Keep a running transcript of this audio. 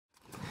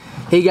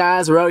Hey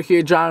guys, we're out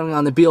here driving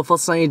on the beautiful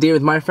sunny day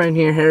with my friend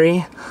here,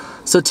 Harry.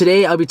 So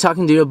today I'll be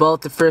talking to you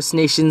about the First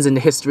Nations and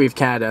the history of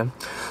Canada.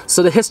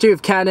 So the history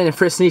of Canada and the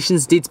First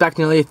Nations dates back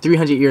nearly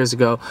 300 years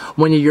ago.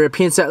 When the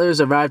European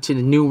settlers arrived to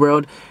the New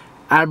World,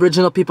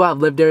 Aboriginal people have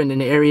lived there in an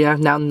area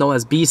now known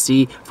as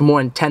BC for more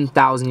than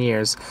 10,000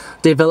 years.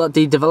 They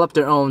developed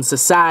their own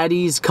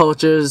societies,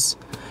 cultures,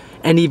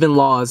 and even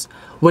laws.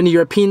 When the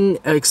European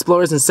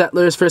explorers and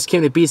settlers first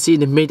came to BC in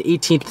the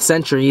mid-18th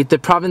century, the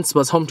province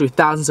was home to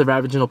thousands of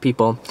Aboriginal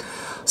people.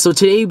 So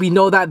today we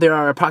know that there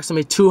are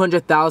approximately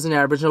 200,000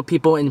 Aboriginal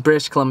people in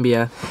British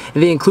Columbia.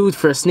 They include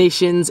First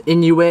Nations,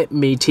 Inuit,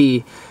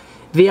 Métis.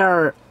 There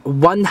are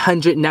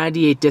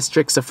 198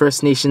 districts of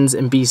First Nations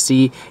in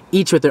BC,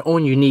 each with their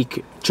own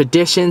unique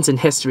traditions and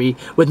history,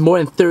 with more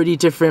than 30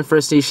 different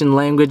First Nation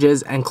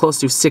languages and close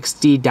to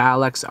 60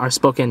 dialects are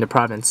spoken in the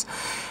province.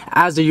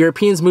 As the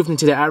Europeans moved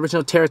into the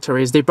Aboriginal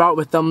territories, they brought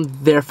with them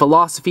their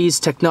philosophies,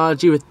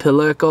 technology with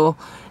political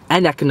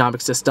and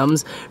economic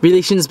systems.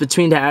 Relations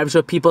between the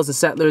Aboriginal peoples and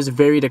settlers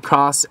varied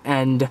across,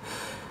 and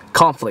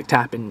conflict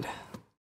happened.